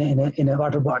in a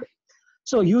water body.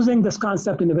 So using this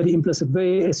concept in a very implicit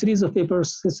way, a series of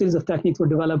papers, a series of techniques were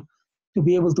developed to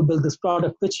be able to build this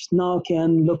product, which now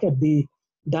can look at the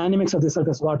dynamics of the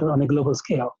surface water on a global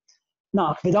scale.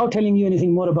 Now, without telling you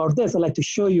anything more about this, I'd like to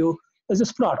show you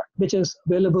this product, which is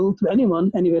available to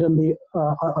anyone, anywhere on the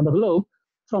globe,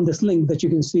 from this link that you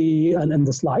can see in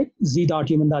the slide,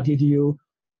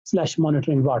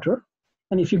 z.human.edu/monitoring water.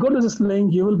 And if you go to this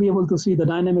link, you will be able to see the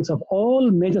dynamics of all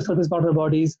major surface water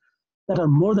bodies that are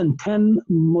more than 10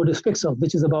 modis pixel,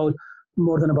 which is about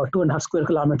more than about 2.5 square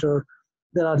kilometer.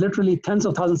 There are literally tens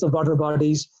of thousands of water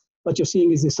bodies. What you're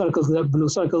seeing is the circles, the blue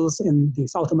circles in the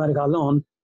South America alone.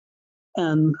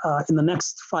 And in the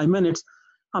next 5 minutes,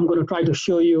 I'm going to try to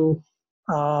show you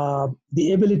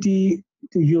the ability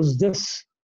to use this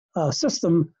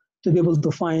system to be able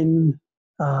to find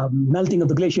melting of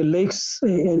the glacial lakes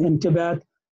in Tibet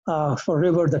for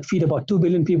rivers that feed about 2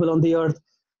 billion people on the Earth,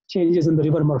 changes in the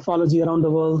river morphology around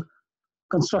the world,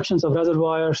 constructions of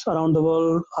reservoirs around the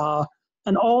world,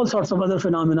 and all sorts of other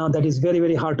phenomena that is very,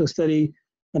 very hard to study.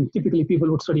 And typically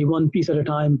people would study one piece at a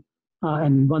time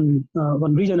and one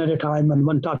region at a time and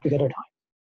one topic at a time.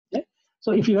 Okay?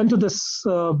 So if you went to this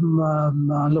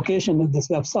location, this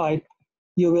website,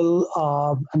 you will,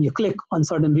 and you click on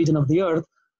certain region of the Earth,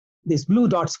 these blue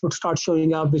dots would start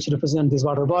showing up, which represent these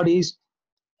water bodies.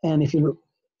 And if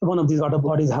one of these water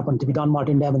bodies happened to be Don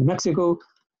Martin Dam in Mexico,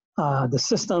 the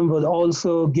system will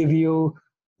also give you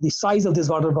the size of this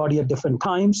water body at different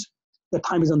times. The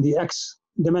time is on the X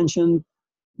dimension.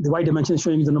 The Y dimension is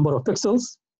showing you the number of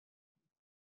pixels.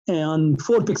 And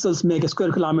 4 pixels make a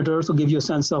square kilometer, so give you a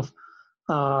sense of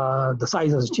the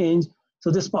size has changed. So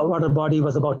this water body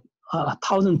was about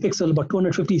 1,000 pixels, about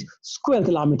 250 square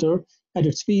kilometer at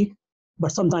its peak,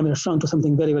 but sometime it has shrunk to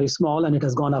something very, very small, and it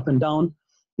has gone up and down.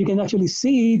 You can actually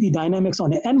see the dynamics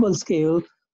on an annual scale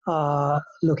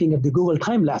looking at the Google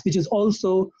time-lapse, which is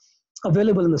also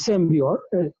available in the same viewer.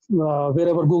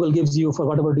 Wherever Google gives you for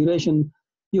whatever duration,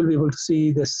 you'll be able to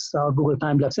see this Google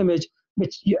time-lapse image,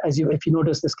 which, if you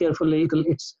notice this carefully,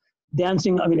 it's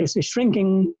dancing. I mean, it's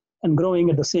shrinking and growing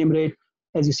at the same rate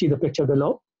as you see the picture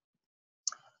below.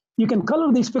 You can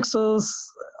color these pixels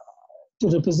to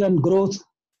represent growth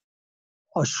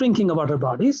or shrinking of water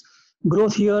bodies.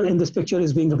 Growth here in this picture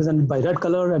is being represented by red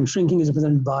color, and shrinking is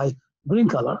represented by green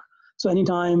color. So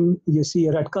anytime you see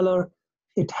a red color,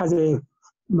 it has a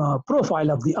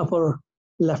profile of the upper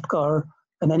left curve,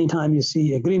 and anytime you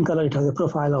see a green color, it has a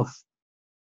profile of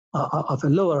a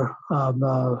lower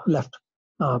left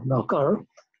curve.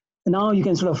 And now you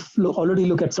can sort of already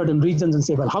look at certain regions and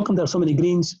say, well, how come there are so many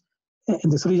greens in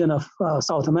this region of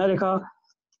South America,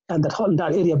 and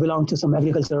that area belongs to some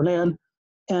agricultural land.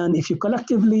 And if you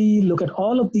collectively look at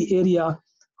all of the area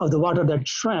of the water that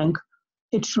shrank,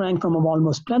 it shrank from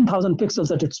almost 10,000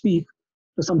 pixels at its peak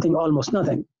to something almost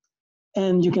nothing.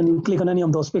 And you can click on any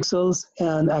of those pixels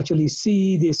and actually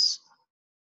see these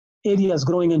areas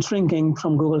growing and shrinking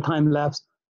from Google time lapse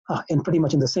in pretty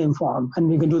much in the same form.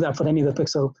 And you can do that for any other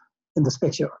pixel in this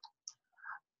picture.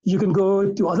 You can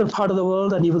go to other part of the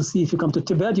world, and you will see, if you come to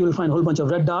Tibet, you will find a whole bunch of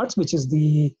red dots, which is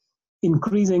the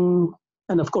increasing,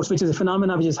 and of course, which is a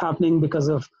phenomenon which is happening because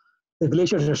of the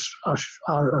glaciers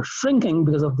are shrinking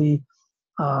because of the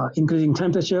increasing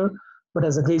temperature. But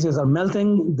as the glaciers are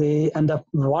melting,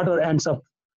 water ends up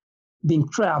being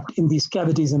trapped in these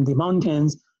cavities in the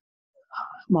mountains,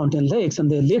 mountain lakes,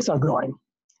 and the lakes are growing.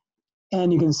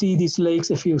 And you can see these lakes,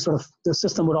 if you the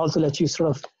system would also let you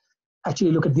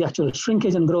actually look at the actual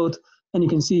shrinkage and growth. And you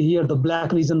can see here the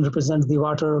black region represents the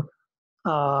water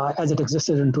as it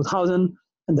existed in 2000,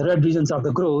 and the red regions are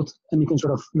the growth. And you can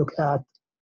look at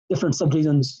different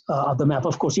subregions of the map.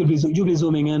 Of course, you'll be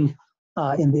zooming in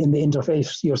the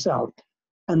interface yourself.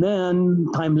 And then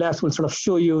time-lapse will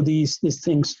show you these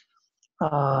things,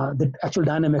 the actual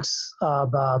dynamics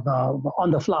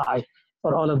on the fly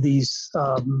for all of these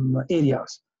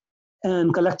areas.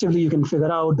 And collectively, you can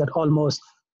figure out that almost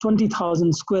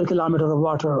 20,000 square kilometers of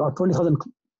water, or 20,000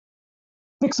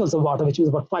 pixels of water, which is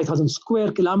about 5,000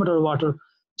 square kilometers of water,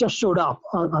 just showed up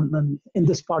in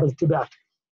this part of Tibet,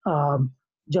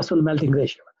 just from the melting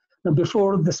glacier. Now,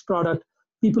 before this product,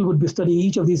 people would be studying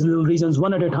each of these little regions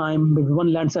one at a time, maybe one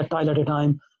Landsat tile at a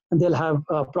time, and they'll have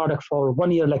a product for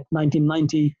 1 year, like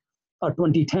 1990 or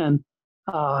 2010,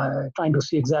 trying to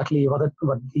see exactly what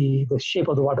the shape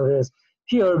of the water is.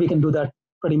 Here, we can do that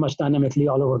pretty much dynamically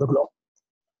all over the globe.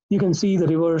 You can see the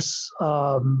rivers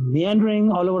meandering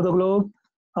all over the globe.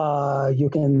 You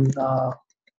can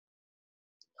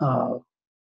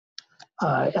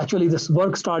actually, this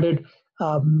work started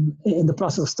in the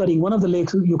process of studying one of the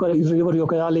lakes, River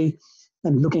Ucayali,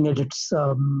 and looking at its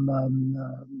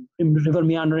river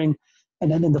meandering. And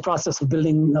then in the process of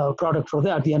building a product for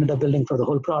that, we ended up building for the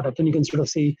whole product. And you can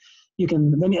see,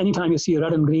 anytime you see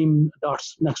red and green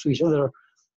dots next to each other,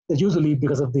 that's usually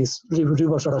because of these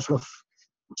rivers sort of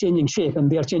changing shape.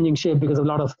 And they are changing shape because of a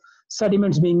lot of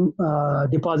sediments being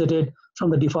deposited from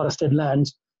the deforested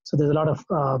lands. So there's a lot of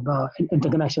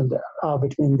interconnection there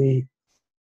between the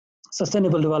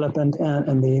sustainable development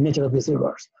and the nature of these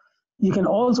rivers. You can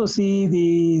also see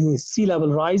the sea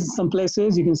level rise in some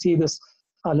places. You can see this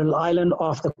little island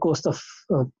off the coast of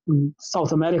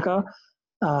South America.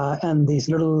 And this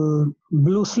little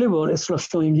blue sliver is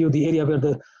showing you the area where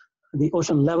the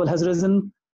ocean level has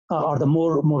risen, or the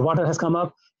more water has come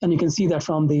up. And you can see that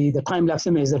from the time-lapse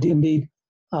image that indeed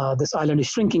this island is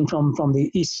shrinking from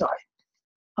the east side.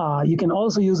 You can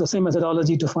also use the same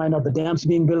methodology to find out the dams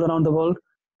being built around the world,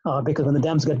 because when the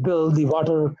dams get built,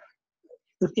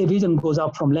 a region goes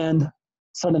up from land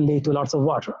suddenly to lots of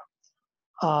water.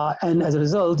 And as a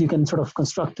result, you can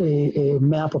construct a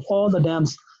map of all the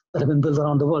dams that have been built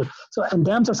around the world. And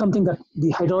dams are something that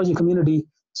the hydrology community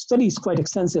studies quite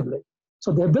extensively.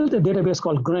 So they built a database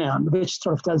called GRAND, which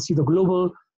tells you the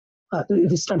global,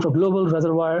 it stands for Global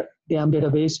Reservoir Dam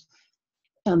Database.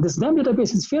 And this dam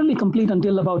database is fairly complete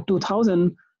until about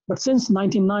 2000, but since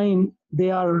 1999,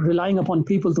 they are relying upon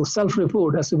people to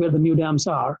self-report as to where the new dams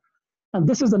are. And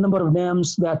this is the number of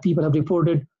dams that people have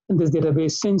reported in this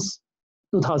database since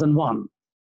 2001.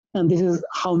 And this is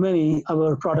how many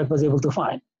our product was able to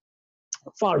find.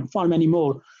 Far many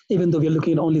more, even though we're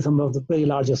looking at only some of the very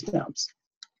largest dams.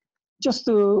 Just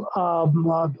to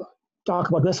talk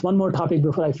about this one more topic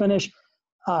before I finish,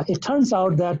 it turns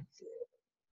out that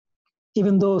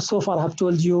even though so far I have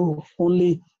told you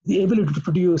only the ability to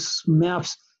produce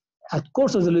maps at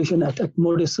coarse resolution, at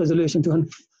modest resolution,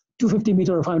 250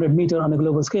 meter or 500 meter on a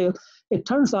global scale, it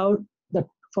turns out that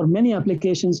for many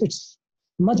applications, it's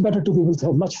much better to be able to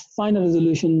have much finer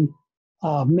resolution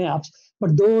maps,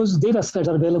 but those data sets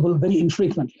are available very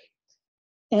infrequently.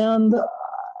 And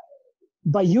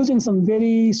by using some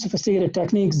very sophisticated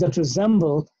techniques that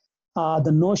resemble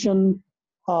the notion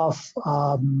of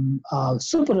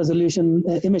super resolution,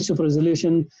 image super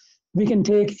resolution, we can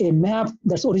take a map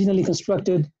that's originally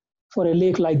constructed for a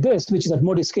lake like this, which is at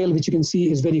modest scale, which you can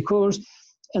see is very coarse,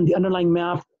 and the underlying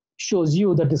map shows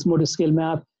you that this modest scale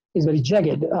map is very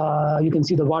jagged. You can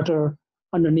see the water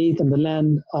underneath and the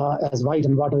land as white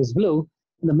and water is blue.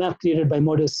 And the map created by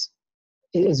Modis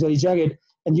is very jagged.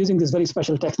 And using these very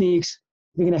special techniques,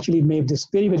 we can actually make this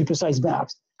very, very precise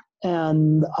maps.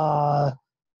 And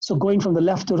So going from the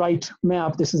left to right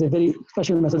map, this is a very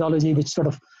special methodology which sort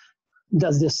of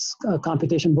does this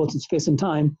computation both in space and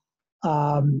time.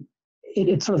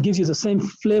 It sort of gives you the same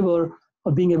flavor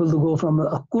of being able to go from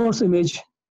a coarse image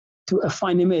to a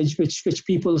fine image, which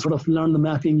people sort of learn the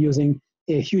mapping using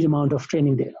a huge amount of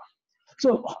training data.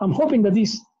 So I'm hoping that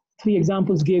these 3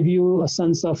 examples gave you a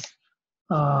sense of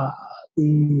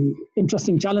the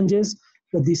interesting challenges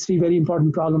that these 3 very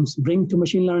important problems bring to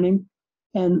machine learning,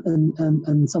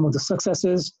 and some of the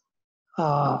successes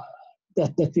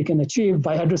that we can achieve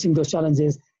by addressing those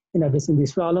challenges in addressing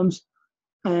these problems.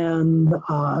 And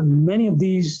many of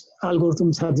these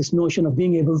algorithms have this notion of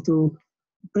being able to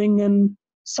bring in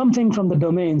something from the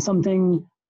domain, something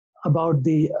about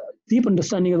the deep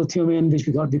understanding of the domain, which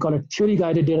we call it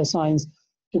theory-guided data science,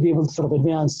 to be able to sort of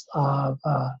advance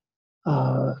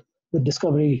the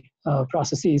discovery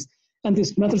processes. And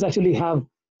these methods actually have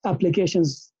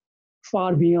applications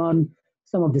far beyond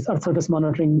some of these Earth service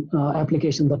monitoring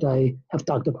applications that I have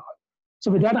talked about. So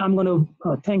with that, I'm going to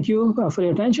thank you for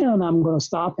your attention, and I'm going to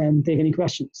stop and take any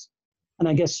questions. And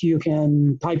I guess you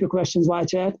can type your questions via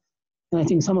chat. And I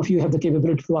think some of you have the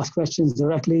capability to ask questions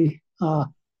directly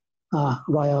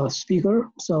via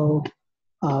speaker. So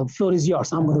floor is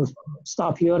yours. I'm going to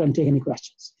stop here and take any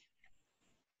questions.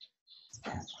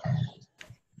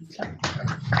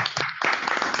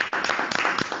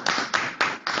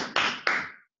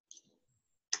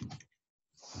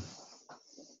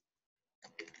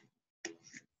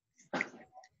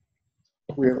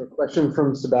 We have a question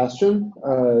from Sebastian.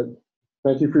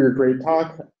 Thank you for your great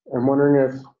talk. I'm wondering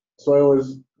if soil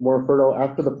is more fertile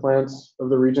after the plants of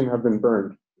the region have been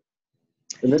burned.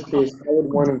 In this case, how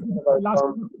would one incentivize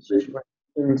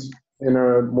farmers in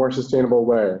a more sustainable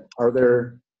way? Are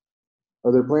there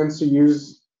plans to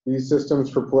use these systems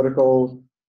for political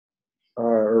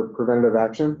or preventative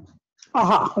action?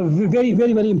 Aha, very,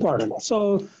 very, very important.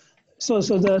 So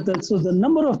the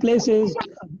number of places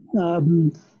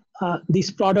these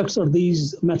products or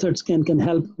these methods can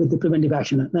help with the preventive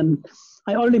action. And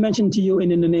I already mentioned to you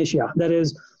in Indonesia, there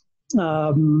is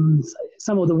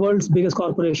some of the world's biggest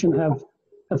corporations have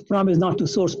promised not to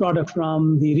source product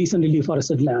from the recently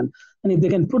deforested land. And if they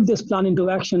can put this plan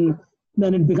into action,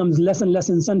 then it becomes less and less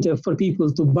incentive for people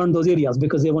to burn those areas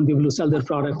because they won't be able to sell their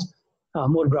products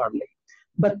more broadly.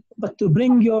 But to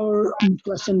bring your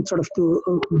question sort of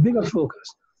to a bigger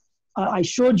focus, I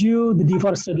showed you the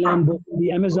deforested land both in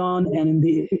the Amazon and in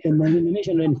the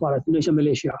Indonesian rainforest, Indonesia,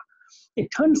 Malaysia. It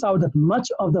turns out that much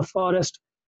of the forest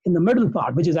in the middle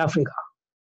part, which is Africa,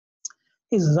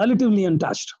 is relatively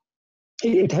untouched.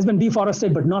 It has been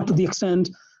deforested, but not to the extent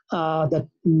that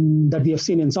we have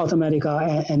seen in South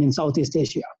America and in Southeast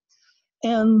Asia.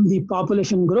 And the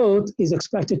population growth is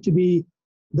expected to be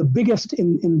the biggest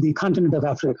in the continent of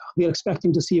Africa. We are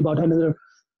expecting to see about another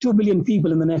 2 billion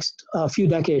people in the next few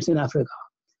decades in Africa.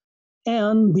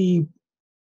 And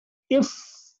if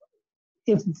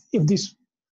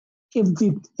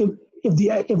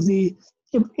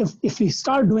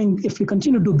we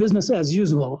continue to do business as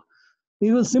usual,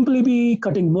 we will simply be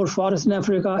cutting more forest in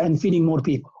Africa and feeding more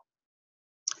people,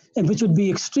 and which would be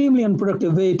extremely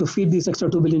unproductive way to feed these extra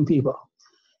 2 billion people.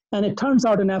 And it turns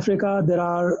out in Africa, there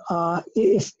are,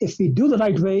 if we do it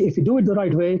the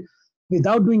right way,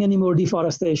 without doing any more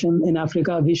deforestation in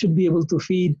Africa, we should be able to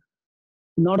feed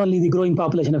not only the growing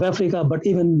population of Africa, but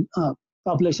even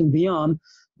population beyond,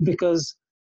 because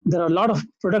there are a lot of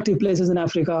productive places in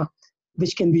Africa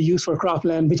which can be used for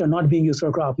cropland, which are not being used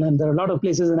for cropland. There are a lot of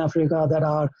places in Africa that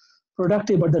are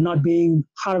productive, but they're not being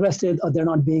harvested or they're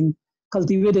not being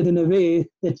cultivated in a way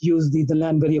that use the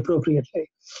land very appropriately.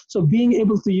 So being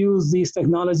able to use these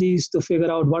technologies to figure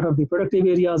out what are the productive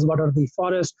areas, what are the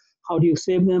forests, how do you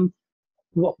save them,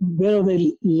 where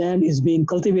the land is being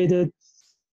cultivated,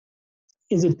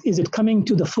 is it coming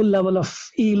to the full level of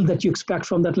yield that you expect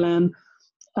from that land?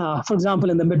 For example,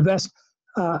 in the Midwest,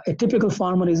 a typical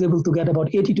farmer is able to get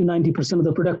about 80 to 90% of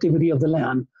the productivity of the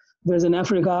land. Whereas in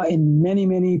Africa, in many,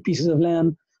 many pieces of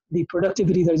land, the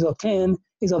productivity that is obtained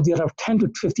is of the order of 10 to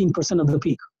 15% of the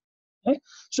peak. Okay?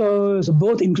 So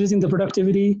both increasing the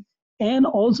productivity and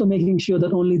also making sure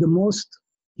that only the most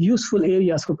useful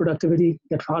areas for productivity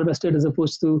get harvested, as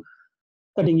opposed to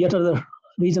cutting yet another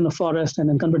region of forest and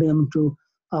then converting them to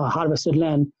harvested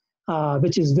land,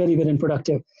 which is very, very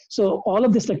unproductive. So all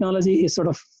of this technology is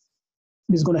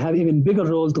going to have even bigger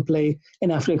role to play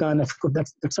in Africa, and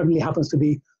that certainly happens to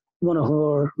be one of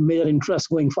our major interests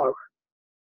going forward.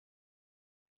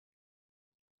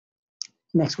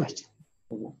 Next question.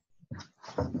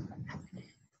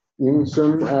 Ying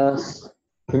Sun asks,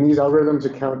 can these algorithms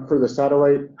account for the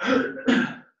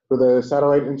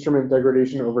satellite instrument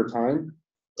degradation over time?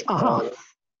 Aha.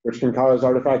 Which can cause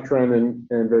artifact trend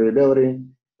and variability.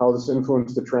 How this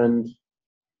influence the trend,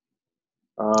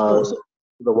 the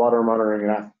water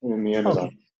monitoring in the Amazon.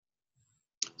 Okay.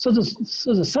 So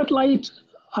the satellite,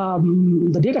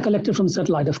 the data collected from the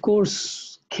satellite, of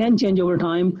course, can change over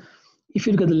time. If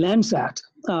you look at the Landsat,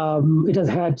 it has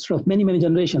had sort of many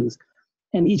generations,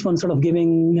 and each one sort of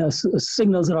giving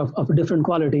signals of a different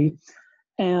quality.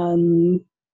 And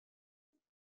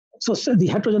so the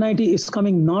heterogeneity is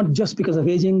coming not just because of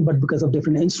aging, but because of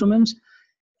different instruments,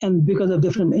 and because of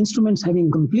different instruments having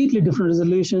completely different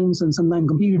resolutions and sometimes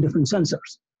completely different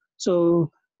sensors. So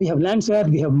we have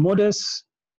Landsat, we have MODIS,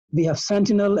 we have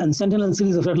Sentinel, and Sentinel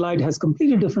series of satellite has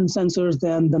completely different sensors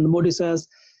than the MODIS has.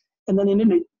 And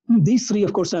then these three,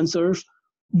 of course, sensors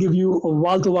give you a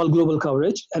wall-to-wall global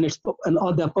coverage, and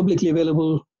they're publicly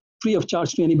available free of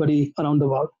charge to anybody around the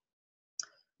world.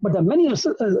 But there are many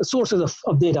sources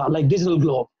of data, like Digital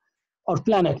Globe or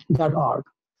Planet.org,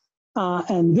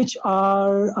 and which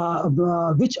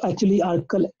actually are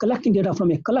collecting data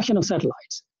from a collection of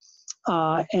satellites,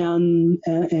 and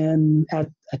at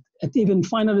even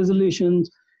finer resolutions.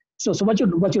 So what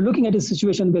you're looking at is a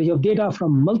situation where you have data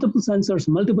from multiple sensors,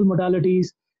 multiple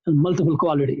modalities, and multiple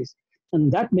qualities,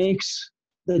 and that makes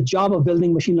the job of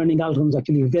building machine learning algorithms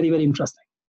actually very interesting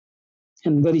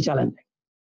and very challenging.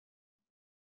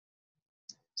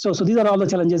 So these are all the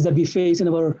challenges that we face in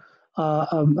our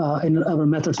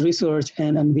methods research,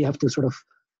 and we have to sort of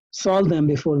solve them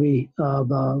before we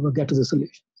get to the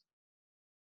solution.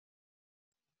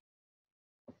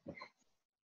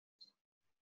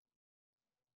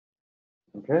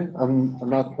 Okay, I'm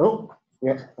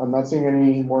not seeing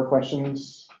any more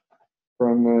questions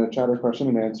from the chat or question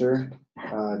and answer.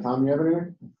 Tom, you have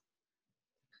anything?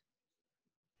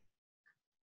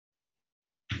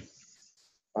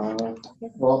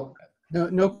 Well,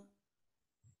 no.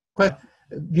 But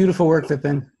beautiful work,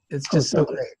 Vipin. It's just so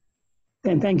great.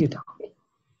 And thank you, Tom.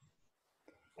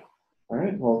 All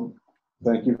right. Well,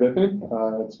 thank you, Vipin.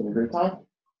 It's been a great talk.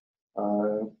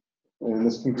 And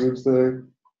this concludes the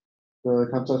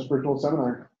Computational virtual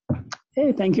seminar.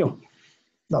 Hey, thank you.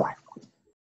 Bye-bye.